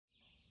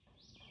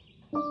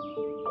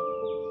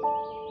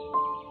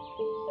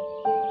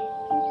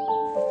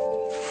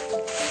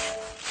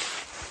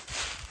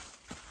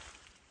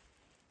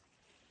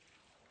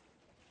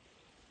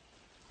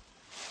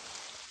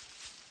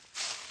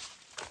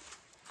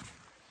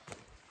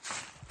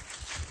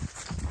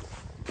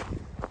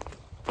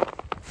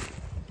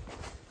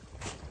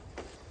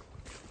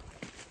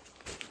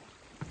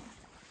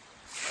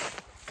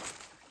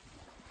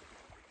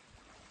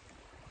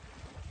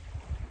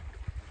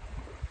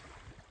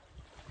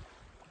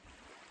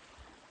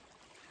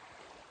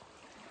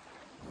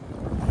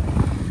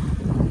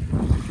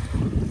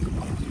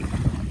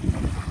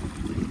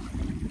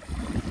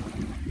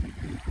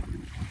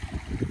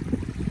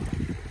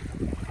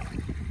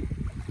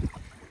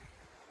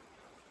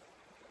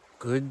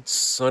Good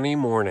sunny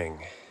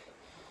morning.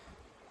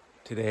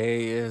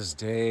 Today is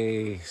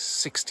day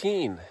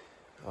 16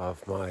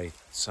 of my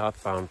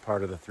southbound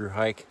part of the Thru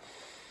hike.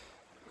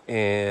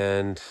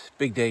 And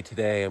big day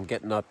today. I'm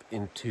getting up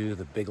into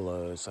the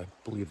Bigelows. I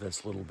believe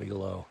that's little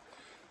Bigelow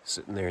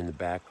sitting there in the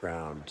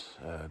background.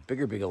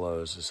 Bigger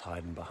Bigelows is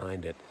hiding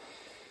behind it.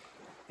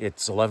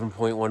 It's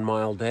 11.1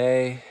 mile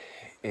day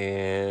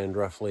and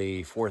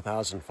roughly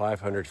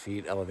 4,500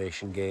 feet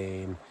elevation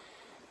gain.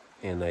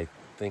 And I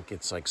think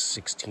it's like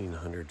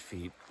 1,600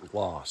 feet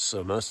lost.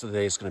 So most of the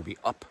day is going to be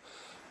up,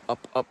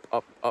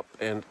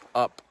 and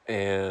up.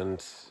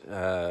 And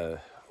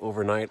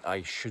overnight,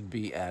 I should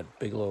be at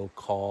Bigelow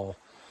Call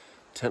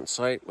tent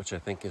site, which I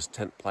think is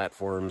tent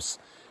platforms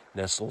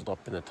nestled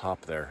up in the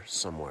top there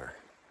somewhere.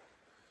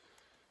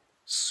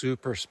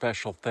 Super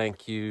special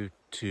thank you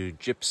to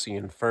Gypsy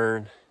and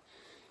Fern,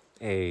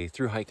 a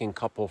thru hiking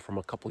couple from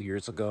a couple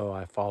years ago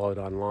I followed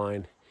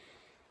online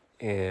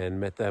and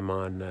met them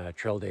on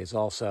trail days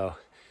also.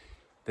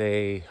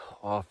 They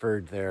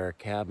offered their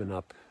cabin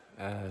up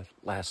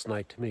last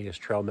night to me as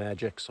Trail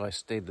Magic, so I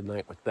stayed the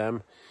night with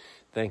them.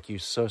 Thank you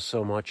so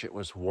much. It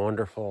was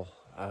wonderful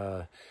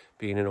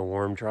being in a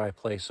warm, dry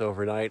place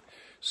overnight.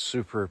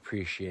 Super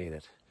appreciate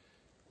it.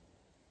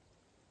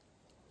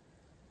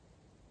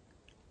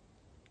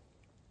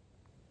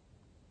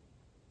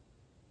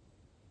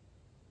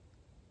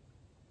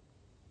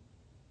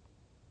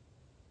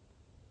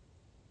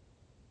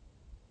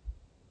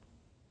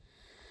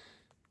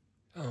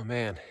 Oh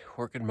man,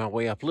 working my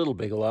way up Little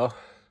Bigelow.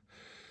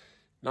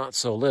 Not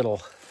so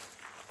little.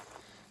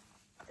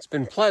 It's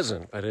been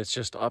pleasant, but it's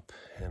just up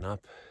and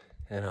up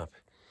and up.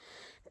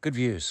 Good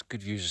views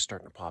are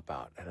starting to pop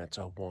out, and it's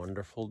a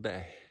wonderful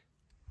day.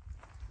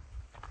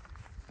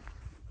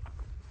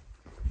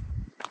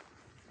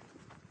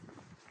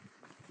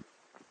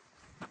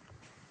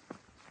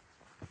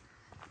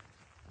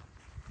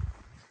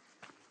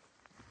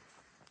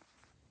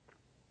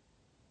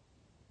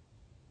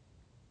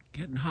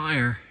 Getting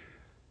higher.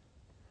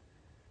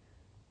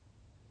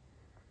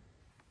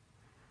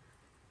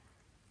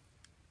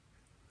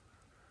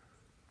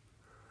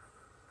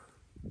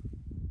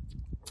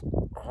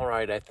 All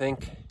right, I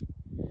think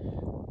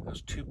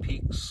those two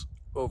peaks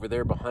over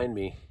there behind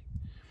me,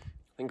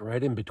 I think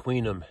right in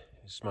between them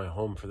is my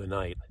home for the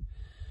night.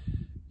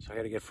 So I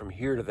got to get from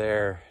here to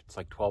there. It's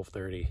like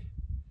 12:30. So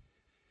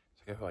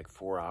I got like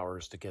 4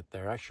 hours to get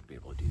there. I should be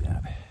able to do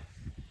that.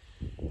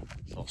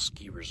 Little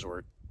ski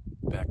resort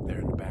back there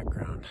in the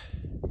background.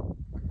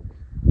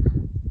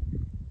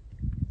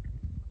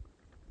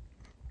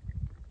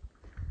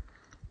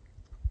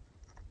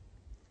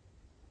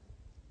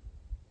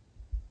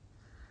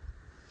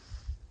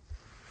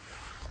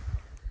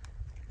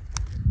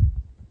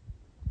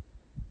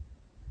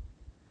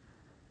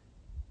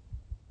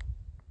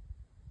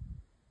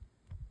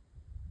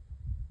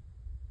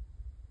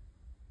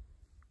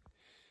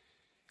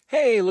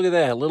 Hey, look at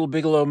that, Little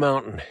Bigelow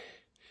Mountain.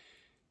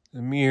 A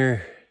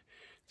mere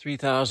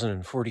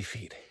 3,040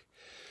 feet.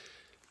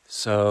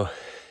 So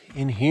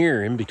in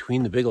here, in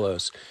between the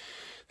Bigelows,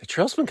 the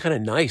trail's been kind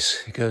of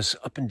nice. It goes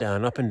up and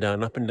down, up and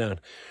down, up and down.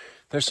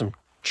 There's some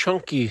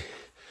chunky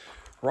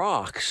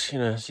rocks,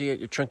 so you got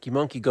your chunky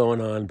monkey going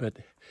on, but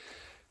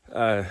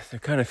they're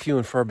kind of few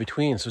and far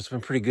between, so it's been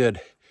pretty good.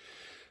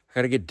 I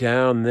got to get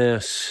down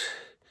this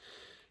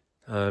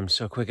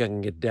so quick I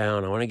can get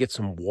down. I want to get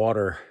some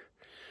water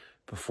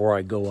before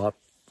I go up,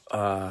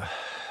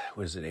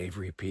 what is it,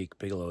 Avery Peak,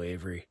 Bigelow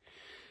Avery,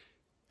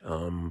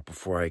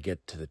 before I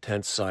get to the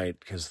tent site,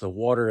 because the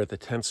water at the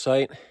tent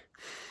site,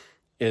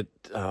 it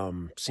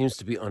seems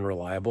to be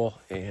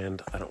unreliable,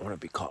 and I don't want to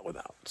be caught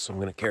without, so I'm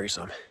going to carry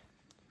some.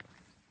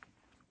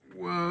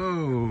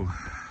 Whoa,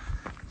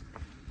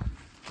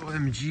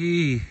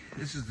 OMG,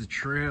 this is the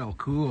trail,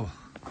 cool.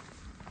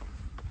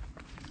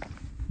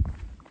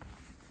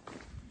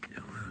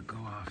 Don't want to go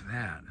off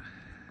that.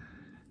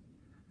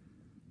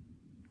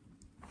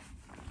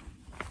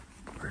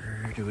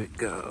 Where do it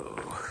go?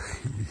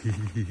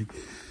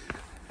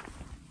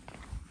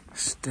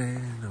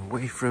 Stand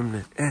away from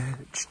the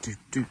edge.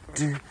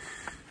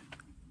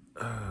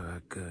 Oh,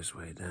 it goes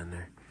way down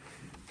there.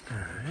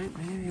 Alright,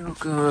 maybe I'll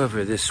go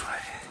over this way.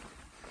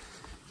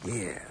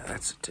 Yeah,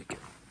 that's a ticket.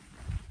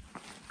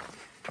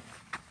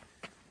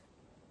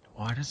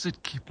 Why does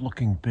it keep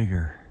looking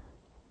bigger?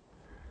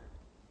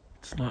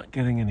 It's not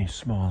getting any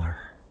smaller.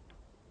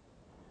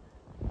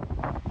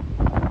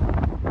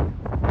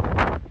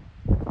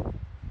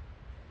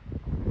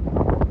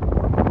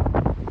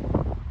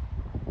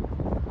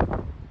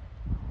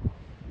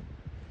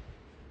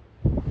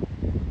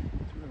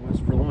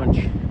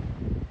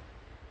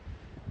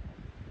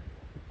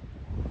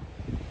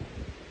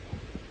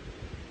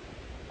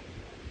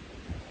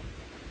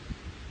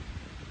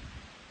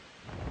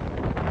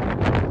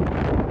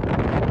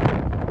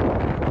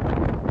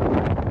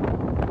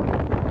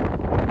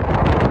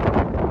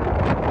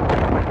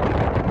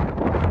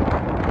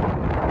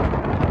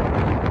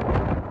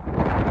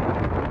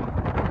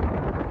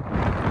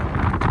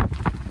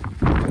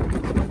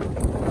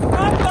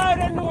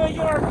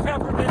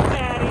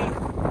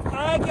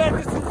 My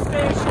Geddison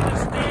station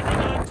is standing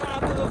on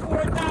top of the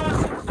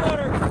 4,000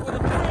 footer with a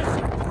brisk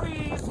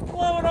breeze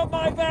blowing up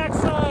my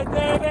backside,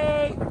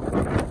 baby.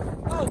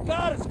 Oh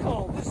God, it's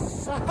cold.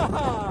 This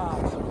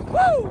sucks.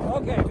 Woo!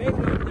 Okay, maybe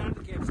I'm down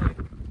to the campsite.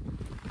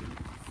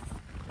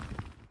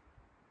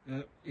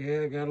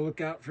 Yeah, gotta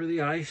look out for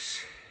the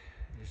ice.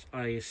 There's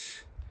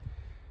ice.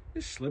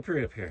 It's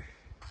slippery up here.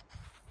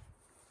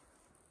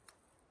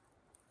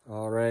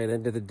 All right,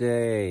 end of the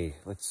day.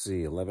 Let's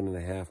see,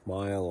 11.5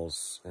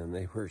 miles, and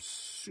they were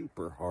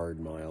super hard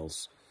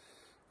miles.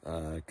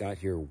 Got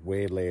here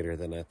way later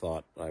than I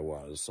thought I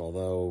was,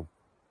 although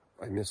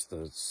I missed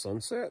the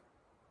sunset.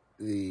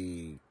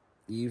 The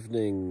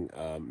evening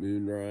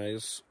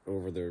moonrise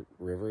over the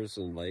rivers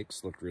and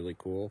lakes looked really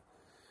cool.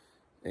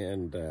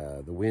 And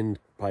the wind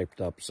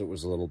piped up, so it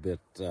was a little bit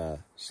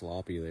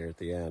sloppy there at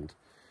the end.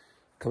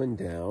 Coming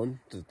down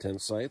to the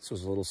tent sites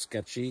was a little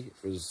sketchy.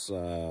 It was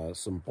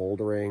some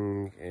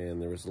bouldering,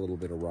 and there was a little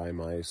bit of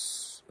rime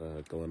ice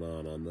going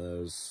on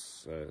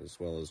those, as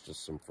well as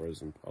just some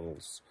frozen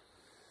puddles.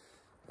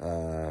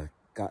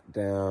 Got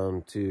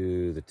down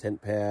to the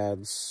tent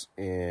pads,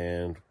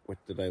 and what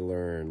did I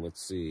learn?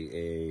 Let's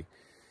see,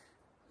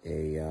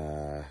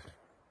 a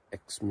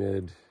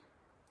X-Mid.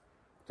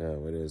 No,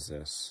 what is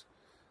this?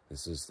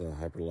 This is the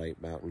Hyperlight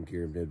Mountain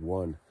Gear Mid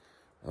 1.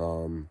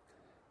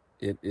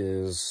 It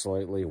is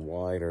slightly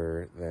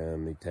wider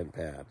than the tent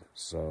pad,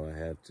 so I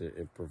had to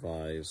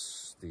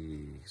improvise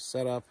the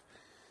setup,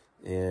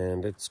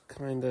 and it's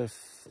kind of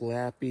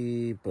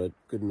flappy, but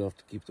good enough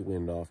to keep the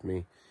wind off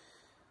me.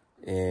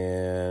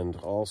 And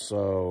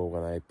also,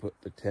 when I put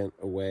the tent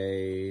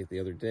away the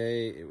other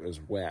day, it was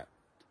wet,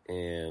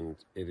 and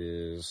it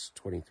is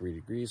 23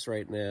 degrees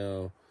right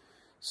now.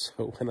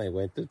 So when I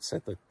went to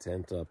set the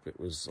tent up, it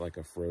was like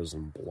a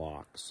frozen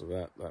block, so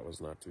that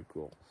was not too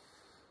cool.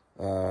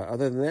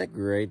 Other than that,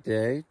 great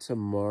day.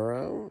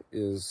 Tomorrow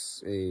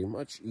is a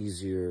much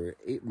easier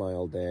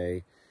 8-mile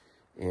day,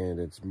 and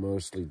it's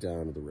mostly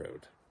down to the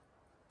road.